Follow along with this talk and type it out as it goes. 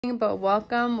But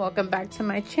welcome back to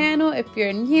my channel. If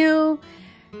you're new,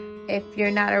 if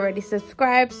you're not already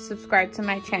subscribed, subscribe to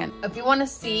my channel. If you want to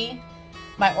see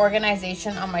my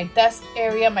organization on my desk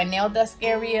area, my nail desk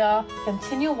area,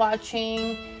 continue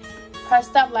watching. Press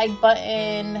that like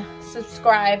button,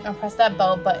 subscribe, and press that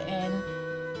bell button.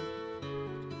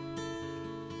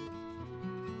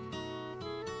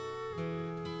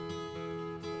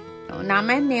 Now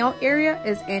my nail area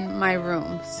is in my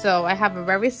room, so I have a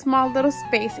very small little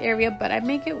space area, but I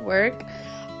make it work.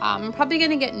 I'm probably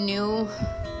gonna get new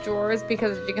drawers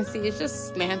because, as you can see, it's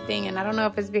just slanting, and I don't know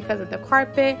if it's because of the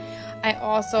carpet. I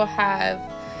also have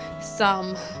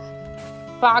some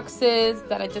boxes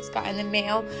that I just got in the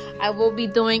mail. I will be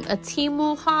doing a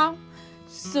Temu haul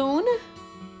soon,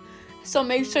 so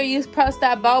make sure you press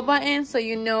that bell button so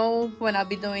you know when I'll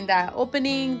be doing that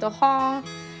opening, the haul.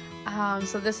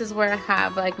 So this is where I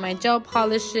have like my gel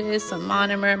polishes, some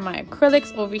monomer, my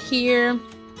acrylics over here,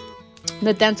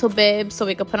 the dental bib so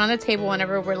we can put on the table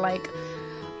whenever we're like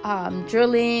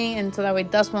drilling, and so that way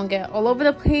dust won't get all over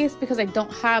the place, because I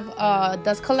don't have a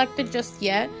dust collector just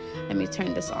yet. Let me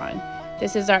turn this on.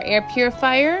 This is our air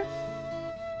purifier.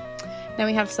 Then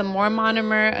we have some more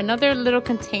monomer, another little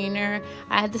container.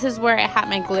 This is where I had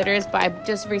my glitters, but I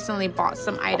just recently bought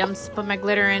some items to put my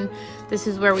glitter in. This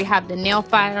is where we have the nail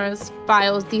files.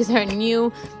 These are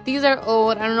new. These are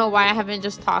old. I don't know why I haven't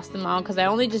just tossed them out, because I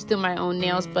only just do my own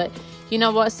nails. But you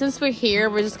know what? Since we're here,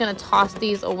 we're just going to toss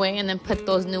these away and then put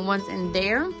those new ones in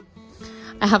there.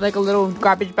 I have like a little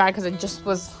garbage bag because I just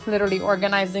was literally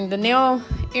organizing the nail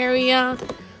area.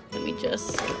 Let me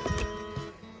just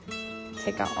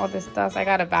take out all this dust. I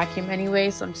got a vacuum anyway,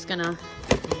 so we're just gonna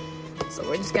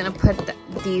put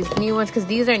these new ones, because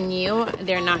these are new,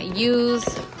 they're not used.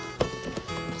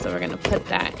 So we're gonna put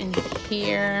that in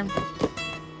here.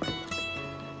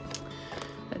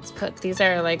 Let's put, these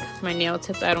are like my nail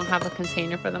tips. I don't have a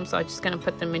container for them, so I'm just gonna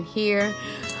put them in here.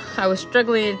 I was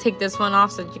struggling to take this one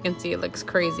off, so you can see it looks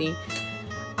crazy.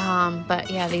 But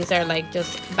yeah, these are like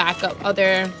just backup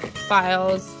other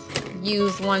files,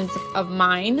 used ones of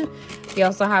mine. We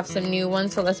also have some new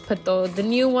ones, so let's put the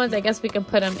new ones. I guess we can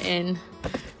put them in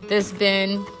this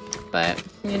bin, but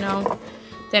you know.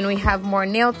 Then we have more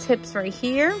nail tips right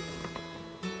here.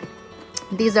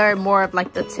 These are more of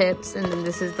like the tips, and then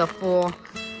this is the full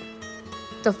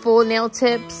nail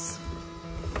tips.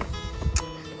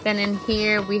 Then in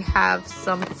here we have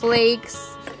some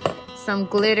flakes, some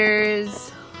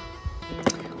glitters.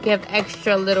 We have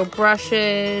extra little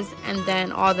brushes, and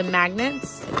then all the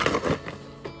magnets.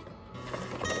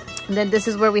 And then this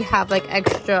is where we have like my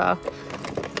extra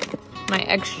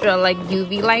like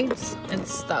UV lights.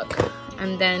 It's stuck.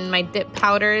 And then my dip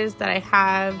powders that I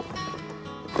have.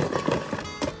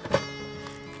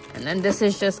 And then this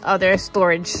is just other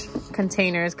storage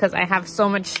containers, because I have so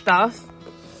much stuff.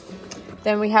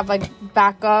 Then we have like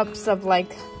backups of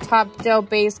like top gel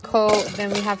base coat.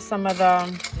 Then we have some of the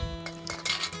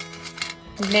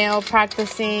nail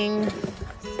practicing,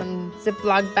 some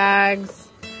Ziploc bags.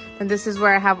 And this is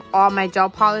where I have all my gel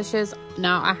polishes.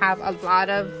 Now I have a lot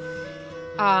of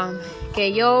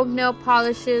Xoxo nail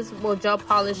polishes, well, gel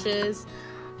polishes.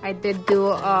 I did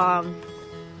do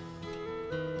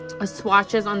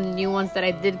swatches on the new ones that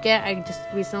I did get. I just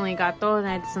recently got those, and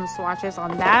I did some swatches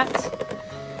on that.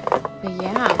 But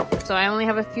yeah, so I only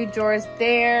have a few drawers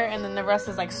there, and then the rest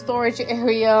is like storage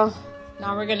area.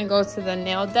 Now we're gonna go to the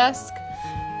nail desk.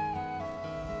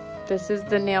 This is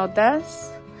the nail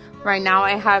desk. Right now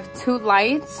I have 2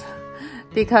 lights,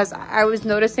 because I was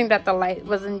noticing that the light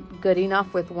wasn't good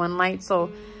enough with one light,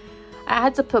 so I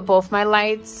had to put both my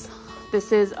lights.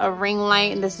 This is a ring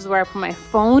light, and this is where I put my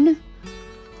phone.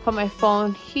 Put my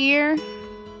phone here,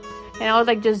 and I would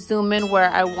like just zoom in where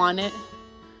I want it.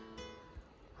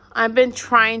 I've been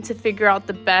trying to figure out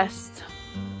the best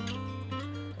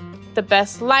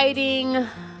lighting,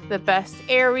 the best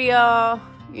area.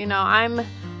 You know, I'm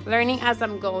learning as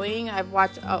I'm going. I've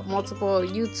watched multiple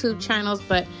YouTube channels,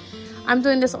 but I'm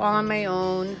doing this all on my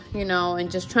own, you know,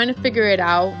 and just trying to figure it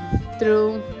out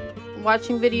through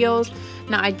watching videos.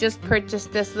 Now I just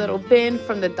purchased this little bin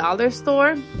from the dollar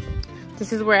store.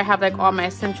 This is where I have like all my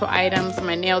essential items,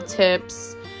 my nail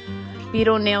tips,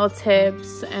 beetle nail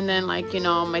tips, and then like, you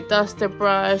know, my duster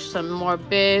brush, some more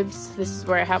bibs. This is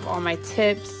where I have all my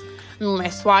tips, my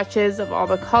swatches of all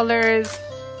the colors,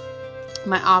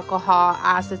 my alcohol,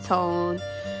 acetone,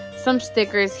 some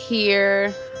stickers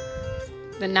here,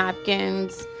 the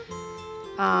napkins.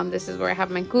 This is where I have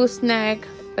my gooseneck.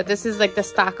 But this is like the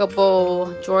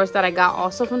stackable drawers that I got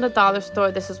also from the dollar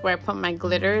store. This is where I put my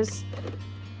glitters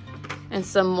and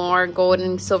some more gold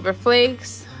and silver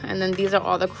flakes. And then these are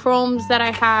all the chromes that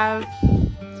I have.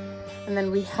 And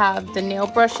then we have the nail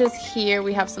brushes here.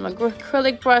 We have some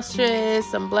acrylic brushes,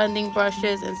 some blending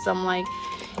brushes, and some like,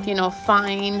 you know,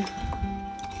 fine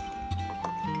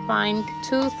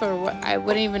tooth, or what, I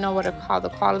wouldn't even know what to call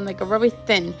them, like a very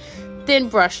thin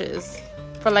brushes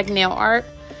for like nail art.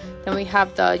 Then we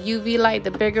have the UV light,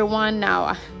 the bigger one.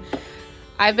 Now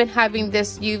I've been having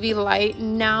this UV light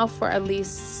now for at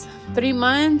least 3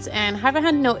 months and haven't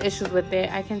had no issues with it.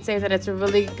 I can say that it's a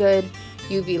really good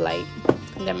UV light.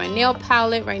 And then my nail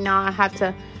palette, right now I have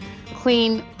to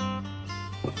clean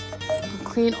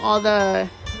all the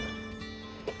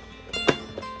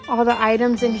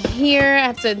items in here. I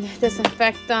have to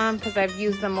disinfect them because I've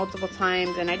used them multiple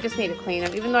times and I just need to clean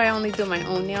them. Even though I only do my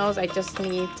own nails, I just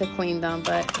need to clean them.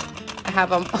 But I have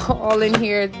them all in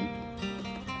here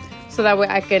so that way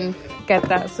I can get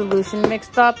that solution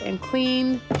mixed up and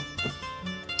cleaned.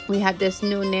 We have this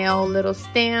new nail little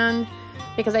stand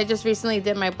because I just recently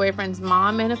did my boyfriend's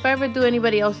mom, and if I ever do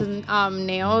anybody else's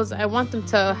nails, I want them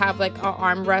to have like an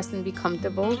armrest and be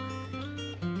comfortable.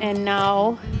 And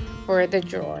now for the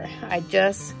drawer, I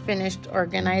just finished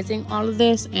organizing all of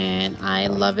this and I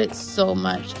love it so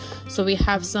much. So we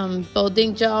have some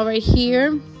building gel right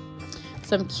here,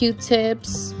 some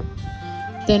Q-tips,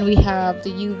 then we have the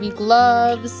UV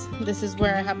gloves. This is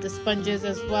where I have the sponges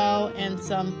as well, and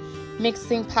some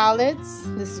mixing palettes.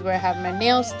 This is where I have my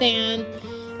nail stand,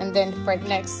 and then right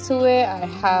next to it I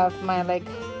have my like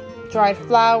dried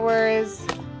flowers,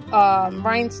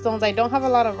 rhinestones. I don't have a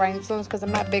lot of rhinestones because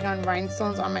I'm not big on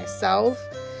rhinestones on myself,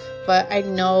 but I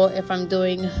know if I'm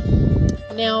doing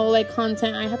nail like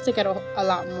content I have to get a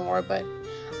lot more, but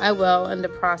I will in the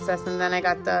process. And then I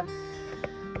got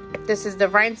this is the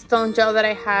rhinestone gel that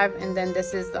I have, and then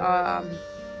this is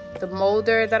the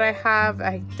molder that I have.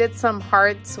 I did some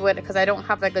hearts with it because I don't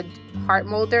have like a heart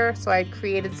molder, so I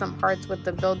created some hearts with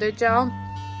the builder gel.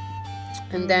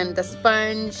 And then the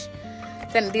sponge.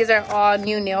 Then these are all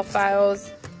new nail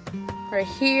files right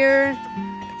here.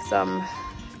 Some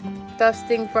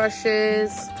dusting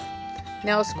brushes,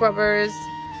 nail scrubbers.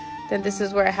 Then this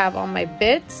is where I have all my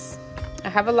bits. I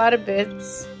have a lot of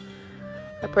bits.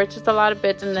 I purchased a lot of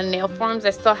bits, and then nail forms.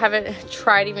 I still haven't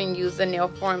tried even use the nail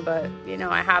form, but you know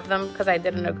I have them because I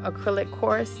did an acrylic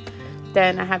course.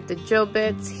 Then I have the drill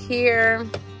bits here,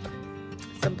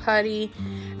 some putty,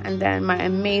 and then my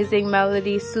amazing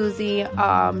Melody Susie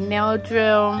nail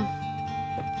drill,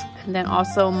 and then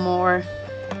also more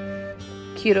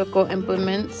cuticle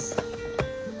implements,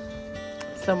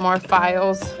 some more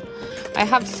files. I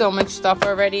have so much stuff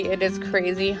already. It is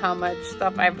crazy how much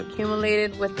stuff I've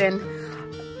accumulated within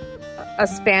a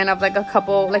span of like a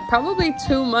couple, like probably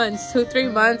 2 months,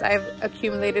 2-3 months. I've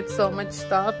accumulated so much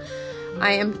stuff.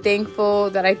 I am thankful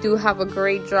that I do have a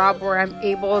great job where I'm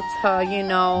able to, you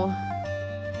know,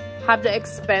 have the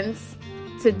expense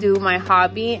to do my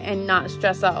hobby and not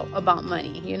stress out about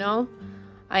money, you know.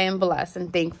 I am blessed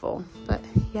and thankful. But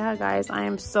yeah, guys, I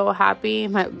am so happy.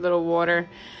 My little water.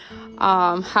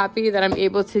 Happy that I'm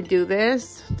able to do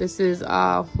this. This is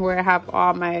where I have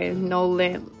all my no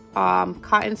lint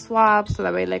cotton swabs, so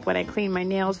that way like when I clean my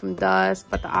nails from dust,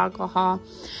 but the alcohol.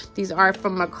 These are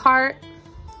from a cart.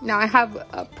 Now I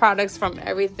have products from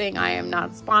everything. I am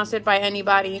not sponsored by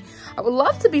anybody. I would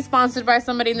love to be sponsored by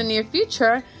somebody in the near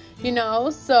future, you know.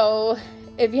 So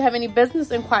if you have any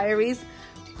business inquiries,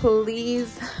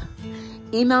 please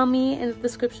email me in the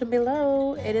description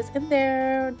below. It is in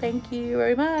there. Thank you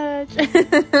very much.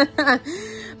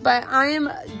 But I am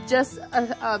just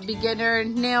a beginner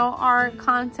nail art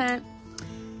content.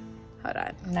 Hold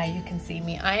on, now you can see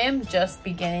me. I am just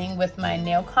beginning with my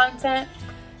nail content.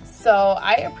 So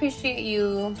I appreciate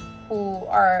you who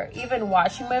are even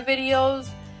watching my videos.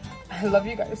 I love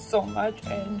you guys so much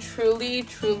and truly,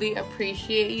 truly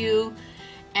appreciate you.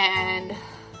 And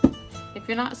if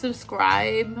you're not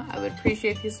subscribed, I would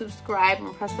appreciate if you subscribe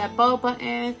and press that bell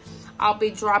button. I'll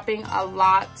be dropping a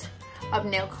lot of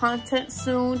nail content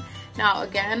soon. Now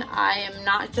again, I am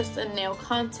not just a nail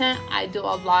content. I do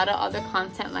a lot of other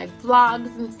content like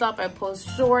vlogs and stuff. I post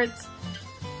shorts.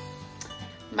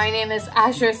 My name is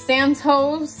Azure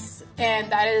Santos,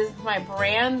 and that is my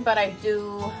brand, but I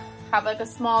do have like a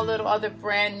small little other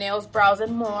brand, Nails, Brows,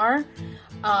 and More,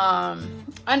 on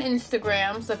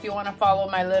Instagram. So if you want to follow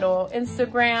my little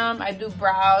Instagram, I do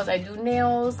brows, I do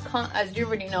nails. As you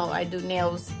already know, I do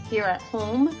nails here at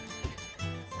home.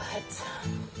 But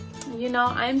you know,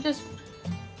 I'm just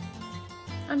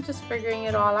figuring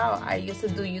it all out. I used to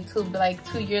do YouTube like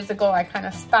 2 years ago. I kind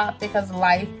of stopped because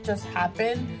life just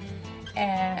happened,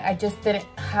 and I just didn't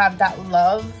have that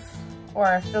love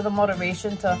or feel the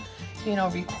motivation to, you know,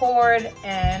 record.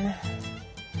 And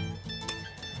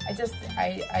I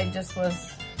just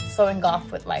was so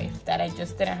engulfed with life that I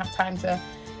just didn't have time to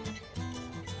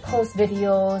post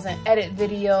videos and edit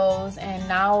videos, and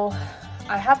now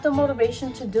I have the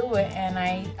motivation to do it.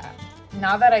 And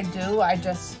now that I do, I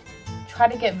just try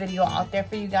to get video out there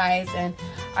for you guys. And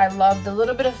I love the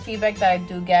little bit of feedback that I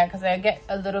do get, because I get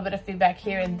a little bit of feedback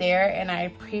here and there, and I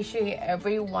appreciate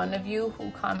every one of you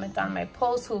who comment on my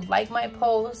posts, who like my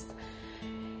post.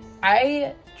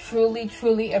 I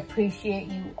truly appreciate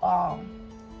you all.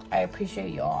 I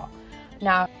appreciate you all.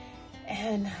 Now,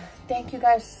 and thank you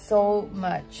guys so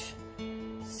much.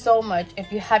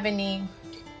 If you have any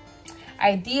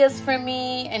ideas for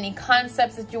me, any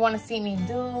concepts that you want to see me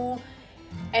do,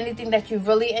 anything that you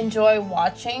really enjoy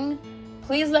watching,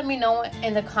 please let me know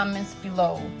in the comments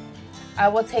below. I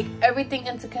will take everything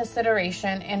into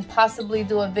consideration and possibly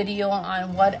do a video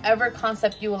on whatever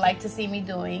concept you would like to see me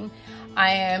doing.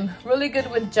 I am really good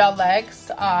with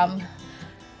Gel-X.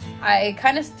 I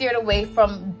kind of steered away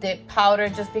from dip powder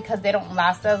just because they don't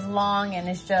last as long, and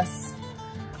it's just,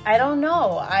 I don't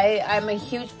know. I'm a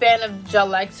huge fan of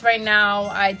Gel-X right now.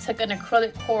 I took an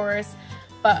acrylic course,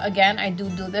 but again, I do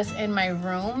this in my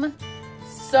room.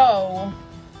 So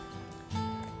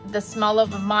the smell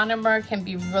of a monomer can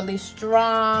be really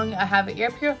strong. I have an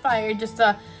air purifier just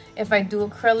to, if I do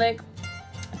acrylic,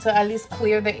 to at least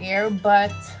clear the air,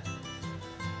 but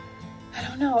I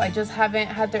don't know. I just haven't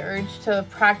had the urge to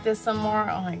practice some more.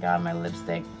 Oh my God, my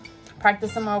lipstick.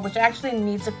 Practice some more, which I actually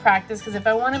need to practice, because if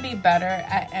I want to be better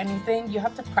at anything, you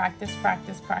have to practice,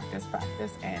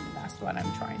 and that's what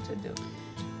I'm trying to do.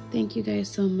 Thank you guys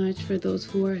so much for those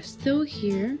who are still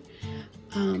here.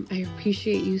 I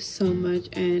appreciate you so much,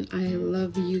 and I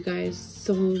love you guys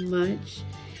so much,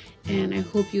 and I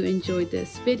hope you enjoyed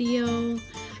this video.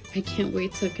 I can't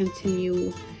wait to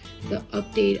continue the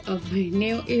update of my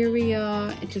nail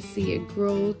area and to see it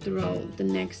grow throughout the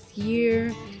next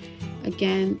year.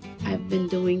 Again, I've been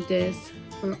doing this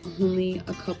for only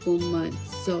a couple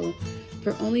months, so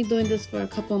for only doing this for a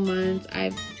couple months,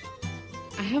 I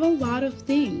have a lot of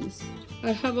things.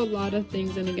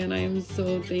 And again, I am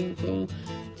so thankful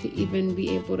to even be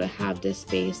able to have this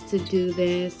space to do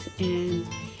this and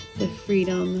the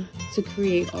freedom to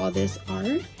create all this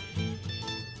art.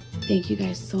 Thank you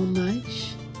guys so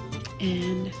much.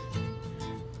 And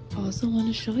I also want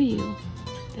to show you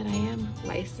that I am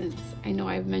licensed. I know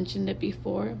I've mentioned it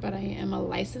before, but I am a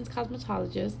licensed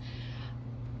cosmetologist.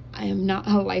 I am not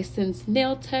a licensed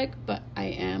nail tech, but I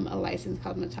am a licensed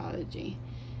cosmetology.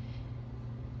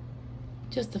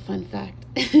 Just a fun fact.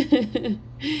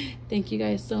 Thank you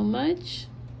guys so much,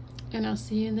 and I'll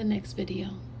see you in the next video.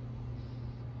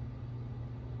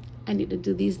 I need to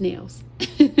do these nails.